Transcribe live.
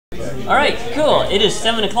All right, cool. It is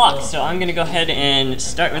 7 o'clock, so I'm going to go ahead and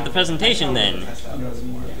start with the presentation then.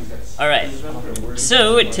 All right,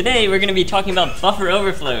 so today we're going to be talking about buffer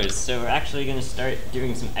overflows. So we're actually going to start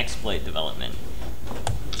doing some exploit development,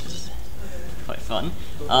 which is quite fun.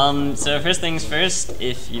 So first things first,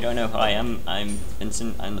 if you don't know who I am, I'm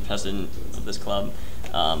Vincent. I'm the president of this club.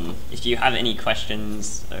 If you have any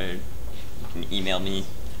questions, or you can email me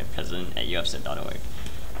at president@ufsit.org.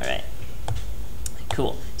 All right.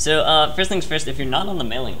 Cool. So first things first, if you're not on the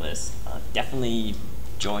mailing list, definitely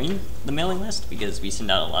join the mailing list because we send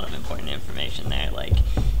out a lot of important information there. Like,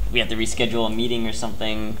 we have to reschedule a meeting or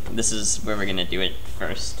something. This is where we're gonna do it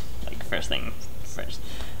first, like first thing first.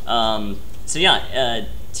 So yeah,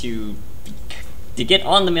 to get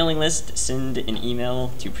on the mailing list, send an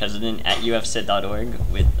email to president@ufsit.org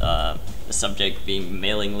with the subject being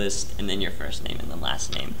mailing list and then your first name and then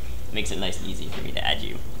last name. It makes it nice and easy for me to add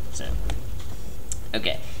you. So.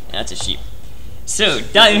 Okay, that's a sheep. So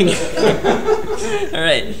diving in. All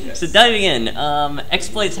right, so diving in,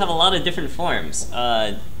 exploits have a lot of different forms.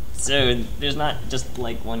 So there's not just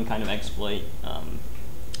like one kind of exploit.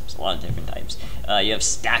 There's a lot of different types. You have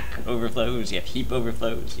stack overflows, you have heap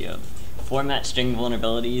overflows, you have format string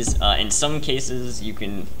vulnerabilities. In some cases, you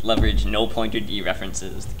can leverage null pointer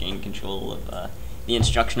dereferences to gain control of the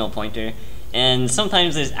instructional pointer. And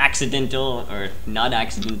sometimes there's accidental or not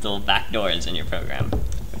accidental backdoors in your program,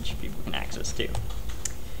 which people can access too.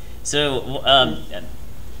 So a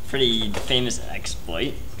pretty famous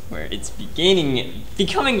exploit, where it's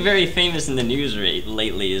becoming very famous in the news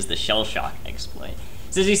lately, is the shell shock exploit.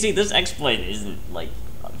 So as you see, this exploit isn't like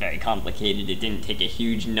very complicated. It didn't take a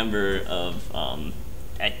huge number of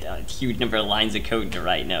lines of code to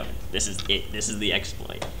write. No, this is it. This is the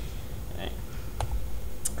exploit. All right.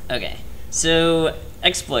 Okay. So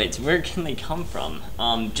exploits, where can they come from?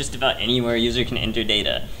 Just about anywhere a user can enter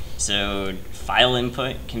data. So file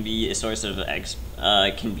input can be a source of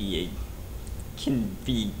avenue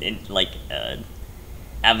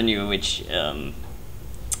in which a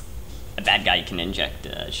bad guy can inject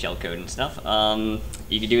shellcode and stuff.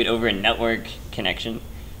 You can do it over a network connection.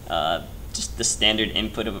 Just the standard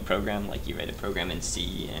input of a program, like you write a program in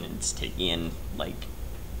C and it's taking in like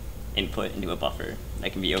input into a buffer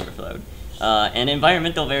that can be overflowed. And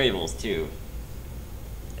environmental variables too.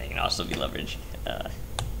 They can also be leveraged.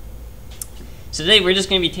 So today we're just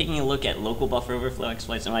going to be taking a look at local buffer overflow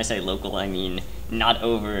exploits. And when I say local, I mean not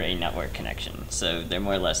over a network connection. So they're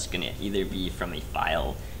more or less going to either be from a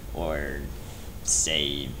file or,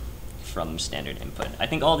 say, from standard input. I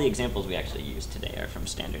think all the examples we actually used today are from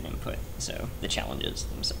standard input, so the challenges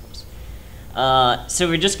themselves. So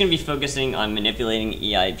we're just going to be focusing on manipulating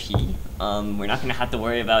EIP. We're not going to have to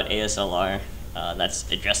worry about ASLR.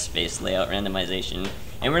 That's address space layout randomization.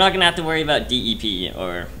 And we're not going to have to worry about DEP,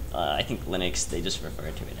 or I think Linux, they just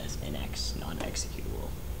refer to it as NX, non-executable.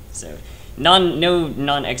 So no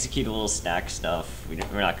non-executable stack stuff. We're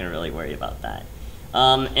not going to really worry about that.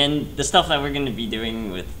 And the stuff that we're going to be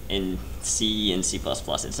doing in C and C++,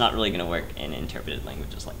 it's not really going to work in interpreted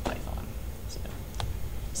languages like Python. So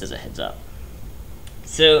just as a heads up.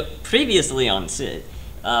 So previously on SIT,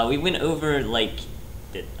 we went over like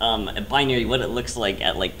a binary, what it looks like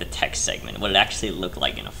at like the text segment, what it actually looked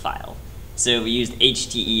like in a file. So we used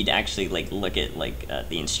HTE to actually like look at like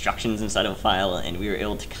the instructions inside of a file, and we were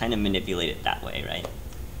able to kind of manipulate it that way, right?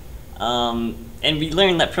 And we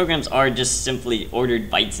learned that programs are just simply ordered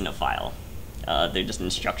bytes in a file. They're just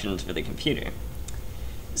instructions for the computer.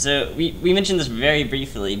 So we mentioned this very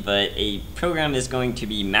briefly, but a program is going to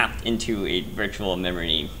be mapped into a virtual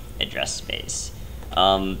memory address space.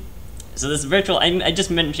 So this virtual, I just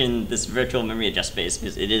mentioned this virtual memory address space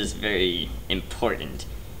because it is very important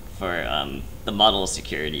for the model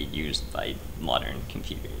security used by modern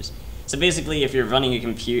computers. So basically, if you're running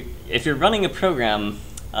a program,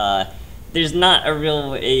 there's not a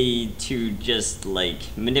real way to just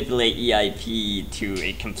like manipulate EIP to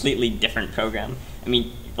a completely different program. I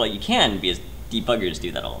mean, well, you can because debuggers do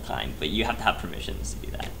that all the time, but you have to have permissions to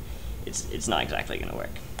do that. It's not exactly going to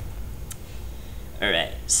work. All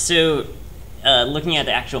right, so looking at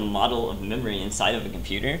the actual model of memory inside of a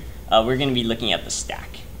computer, we're going to be looking at the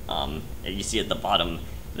stack. You see at the bottom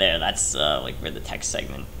there, that's like where the text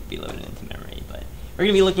segment will be loaded into memory. But we're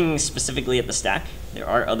going to be looking specifically at the stack. There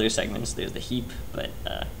are other segments. There's the heap, but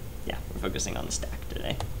yeah, we're focusing on the stack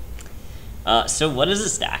today. So what is a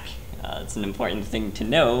stack? It's an important thing to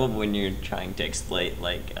know when you're trying to exploit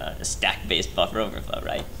like a stack-based buffer overflow,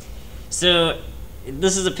 right? So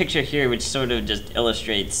this is a picture here which sort of just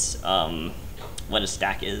illustrates what a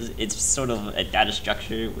stack is. It's sort of a data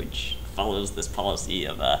structure which follows this policy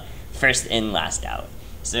of first in, last out.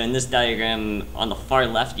 So in this diagram, on the far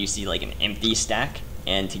left, you see like an empty stack,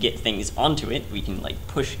 and to get things onto it, we can like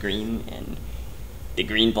push green, and the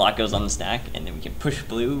green block goes on the stack, and then we can push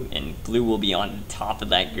blue, and blue will be on top of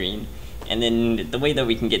that green. And then the way that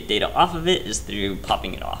we can get data off of it is through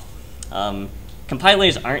popping it off.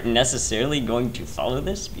 Compilers aren't necessarily going to follow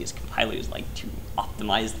this, because compilers like to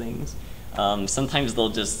optimize things. Sometimes they'll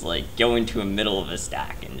just like go into the middle of a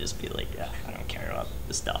stack and just be like, I don't care about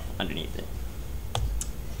the stuff underneath it.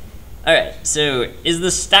 All right, so is the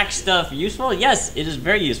stack stuff useful? Yes, it is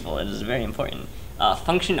very useful. It is very important.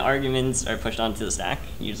 Function arguments are pushed onto the stack,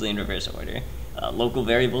 usually in reverse order. Local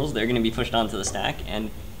variables, they're going to be pushed onto the stack, and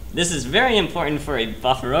this is very important for a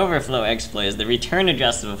buffer overflow exploit, as the return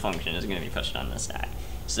address of a function is going to be pushed on the stack.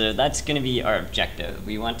 So that's going to be our objective.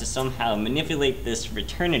 We want to somehow manipulate this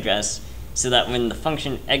return address so that when the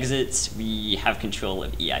function exits, we have control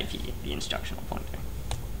of EIP, the instructional pointer.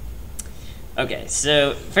 Okay,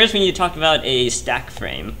 so first we need to talk about a stack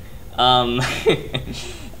frame. So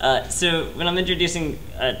when I'm introducing,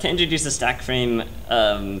 to introduce a stack frame,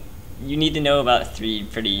 you need to know about 3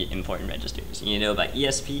 pretty important registers. You need to know about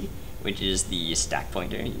ESP, which is the stack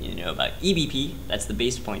pointer. You need to know about EBP, that's the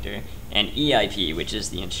base pointer, and EIP, which is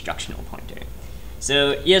the instructional pointer.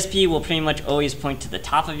 So ESP will pretty much always point to the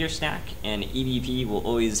top of your stack, and EBP will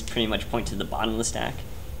always pretty much point to the bottom of the stack.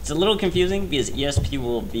 It's a little confusing because ESP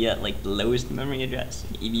will be at like the lowest memory address,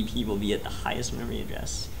 and EBP will be at the highest memory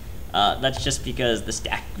address. That's just because the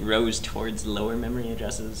stack grows towards lower memory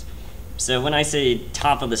addresses. So when I say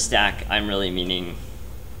top of the stack, I'm really meaning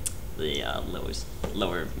the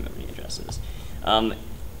lower memory addresses.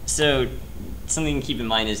 So something to keep in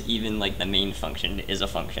mind is even like the main function is a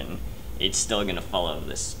function, it's still going to follow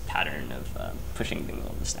this pattern of pushing things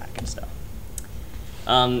on the stack and stuff.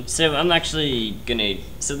 So I'm actually gonna,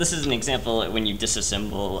 so this is an example when you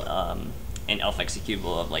disassemble an elf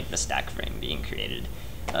executable of like the stack frame being created.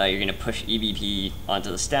 You're gonna push EBP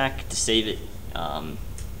onto the stack to save it.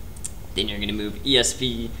 Then you're gonna move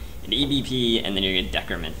ESP and EBP, and then you're gonna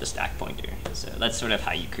decrement the stack pointer. So that's sort of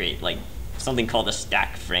how you create like something called a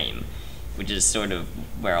stack frame, which is sort of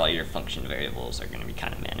where all your function variables are gonna be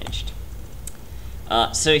kind of managed.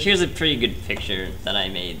 So here's a pretty good picture that I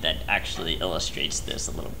made that actually illustrates this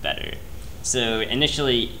a little better. So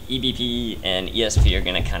initially, EBP and ESP are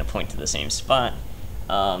going to kind of point to the same spot.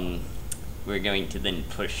 We're going to then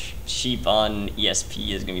push sheep on,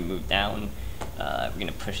 ESP is going to be moved down. We're going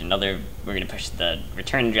to push the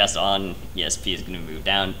return address on, ESP is going to move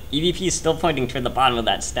down. EBP is still pointing toward the bottom of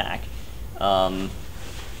that stack. Then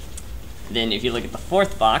if you look at the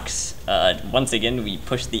 4th box, once again, we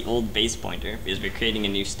push the old base pointer because we're creating a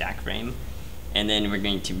new stack frame. And then we're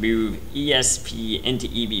going to move ESP into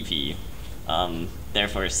EBP,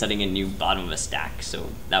 therefore setting a new bottom of a stack. So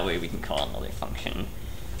that way we can call another function.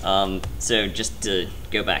 So just to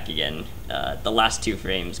go back again, the last 2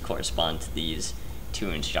 frames correspond to these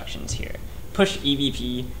 2 instructions here. Push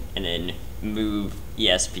EBP and then move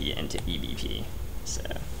ESP into EBP. So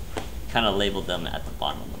kind of labeled them at the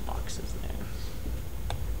bottom of the boxes there.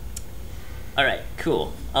 All right,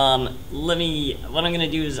 cool. What I'm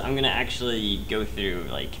gonna do is I'm gonna actually go through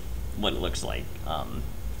like what it looks like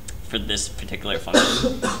for this particular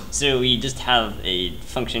function. So we just have a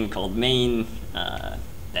function called main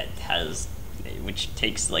which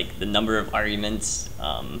takes like the number of arguments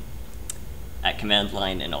at command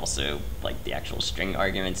line and also like the actual string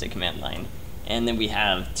arguments at command line. And then we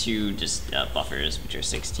have 2 just buffers, which are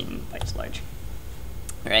 16 bytes large.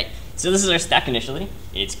 All right, so this is our stack initially.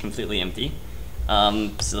 It's completely empty.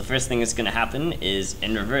 So the first thing that's going to happen is,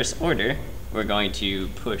 in reverse order, we're going to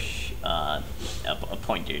push a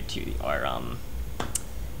pointer to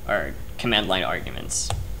our command line arguments.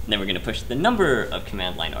 And then we're going to push the number of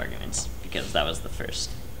command line arguments, because that was the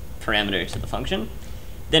first parameter to the function.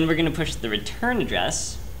 Then we're going to push the return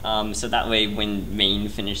address, so that way when main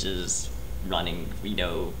finishes running, we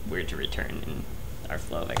know where to return in our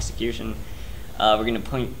flow of execution. We're going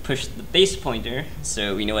to push the base pointer,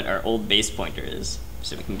 so we know what our old base pointer is,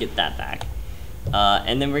 so we can get that back.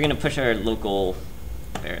 And then we're going to push our local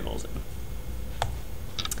variables in.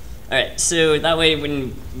 All right, so that way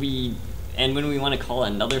when we want to call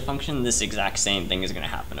another function, this exact same thing is going to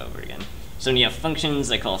happen over again. So when you have functions,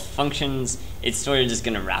 I call functions, it's sort of just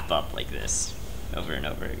going to wrap up like this over and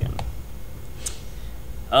over again.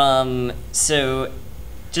 So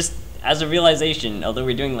just as a realization, although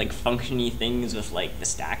we're doing like function-y things with like the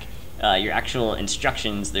stack, your actual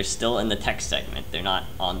instructions, they're still in the text segment. They're not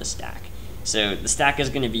on the stack. So the stack is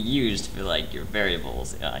going to be used for like your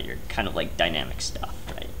variables, your kind of like dynamic stuff,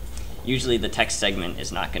 right? Usually the text segment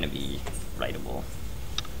is not going to be writable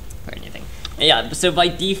or anything. Yeah, so by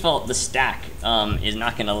default, the stack is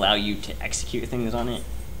not going to allow you to execute things on it,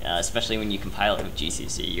 especially when you compile it with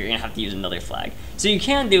GCC. You're going to have to use another flag. So you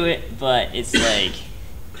can do it, but it's like,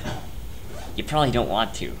 you probably don't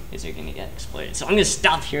want to, because you're going to get exploited. So I'm going to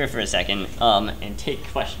stop here for a second and take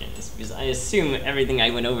questions, because I assume everything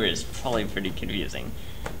I went over is probably pretty confusing.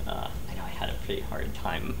 I know I had a pretty hard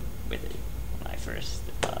time with it when I first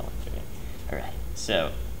went through it. All right,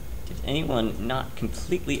 so did anyone not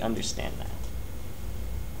completely understand that?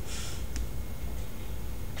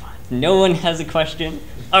 No one has a question?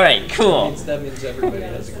 All right, cool. That means everybody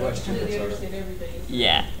has a question.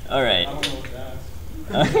 Yeah, all right. I don't know what to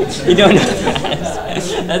ask. You don't know what to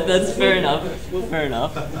ask. That's fair enough. Fair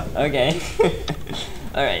enough. Okay.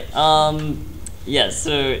 All right. Yeah,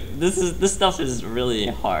 so this stuff is really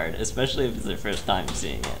hard, especially if it's the first time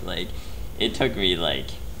seeing it. Like, it took me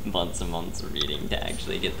like months and months of reading to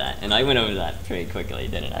actually get that, and I went over that pretty quickly,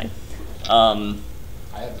 didn't I?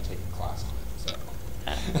 I had to take a class on it, so.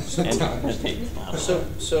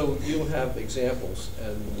 So you have examples,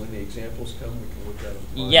 and when the examples come, we can look at them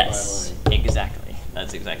line Yes, by line. exactly.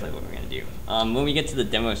 That's exactly what we're going to do. When we get to the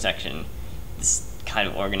demo section, this kind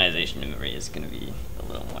of organization of memory is going to be a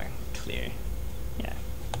little more clear. Yeah.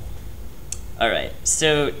 All right.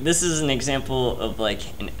 So this is an example of like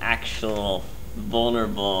an actual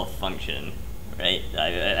vulnerable function, right?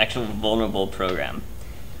 Actual vulnerable program.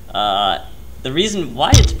 The reason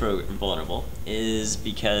why it's vulnerable is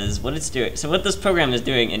because what it's doing, so what this program is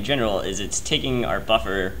doing in general is it's taking our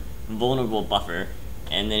buffer, vulnerable buffer,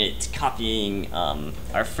 and then it's copying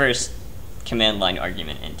our first command line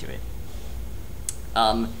argument into it.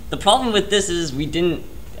 The problem with this is we didn't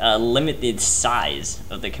limit the size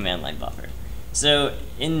of the command line buffer. So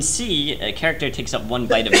in C, a character takes up 1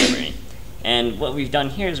 byte of memory. And what we've done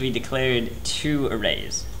here is we declared 2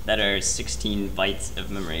 arrays that are 16 bytes of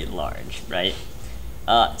memory large, right?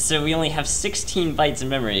 So we only have 16 bytes of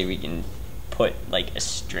memory we can put like a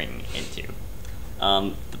string into.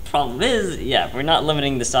 The problem is, yeah, we're not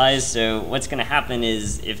limiting the size, so what's going to happen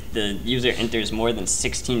is if the user enters more than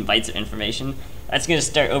 16 bytes of information, that's going to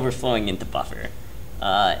start overflowing into buffer.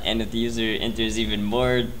 And if the user enters even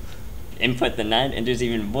more input than that, enters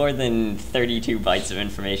even more than 32 bytes of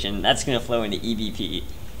information, that's going to flow into EBP.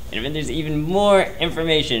 And if there's even more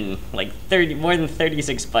information, like more than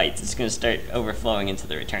 36 bytes, it's going to start overflowing into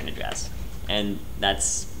the return address. And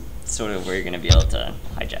that's sort of where you're going to be able to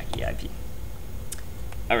hijack EIP.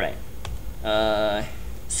 All right.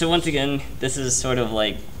 So once again, this is sort of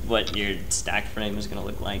like what your stack frame is going to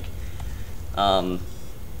look like. And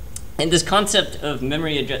this concept of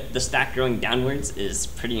the stack growing downwards is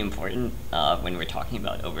pretty important when we're talking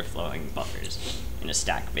about overflowing buffers in a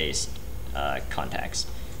stack-based context.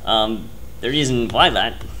 The reason why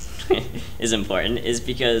that is important is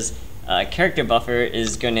because character buffer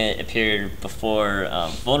is going to appear before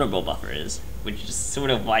vulnerable buffer is, which is sort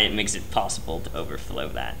of why it makes it possible to overflow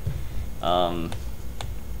that. And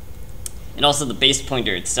also the base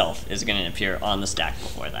pointer itself is going to appear on the stack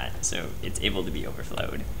before that, so it's able to be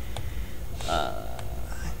overflowed.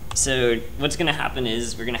 So what's going to happen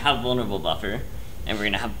is we're going to have vulnerable buffer, and we're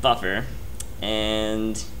going to have buffer,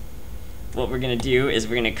 and what we're going to do is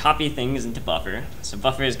we're going to copy things into buffer. So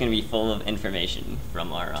buffer is going to be full of information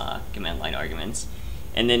from our command line arguments.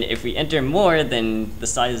 And then if we enter more than the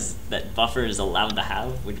size that buffer is allowed to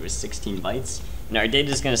have, which was 16 bytes, then our data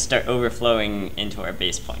is going to start overflowing into our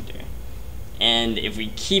base pointer. And if we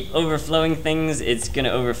keep overflowing things, it's going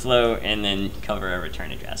to overflow and then cover our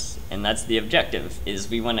return address. And that's the objective, is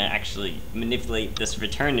we want to actually manipulate this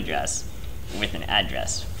return address with an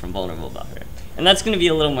address from vulnerable buffer. And that's going to be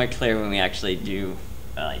a little more clear when we actually do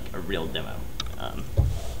like a real demo.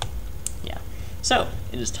 Yeah. So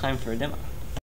it is time for a demo.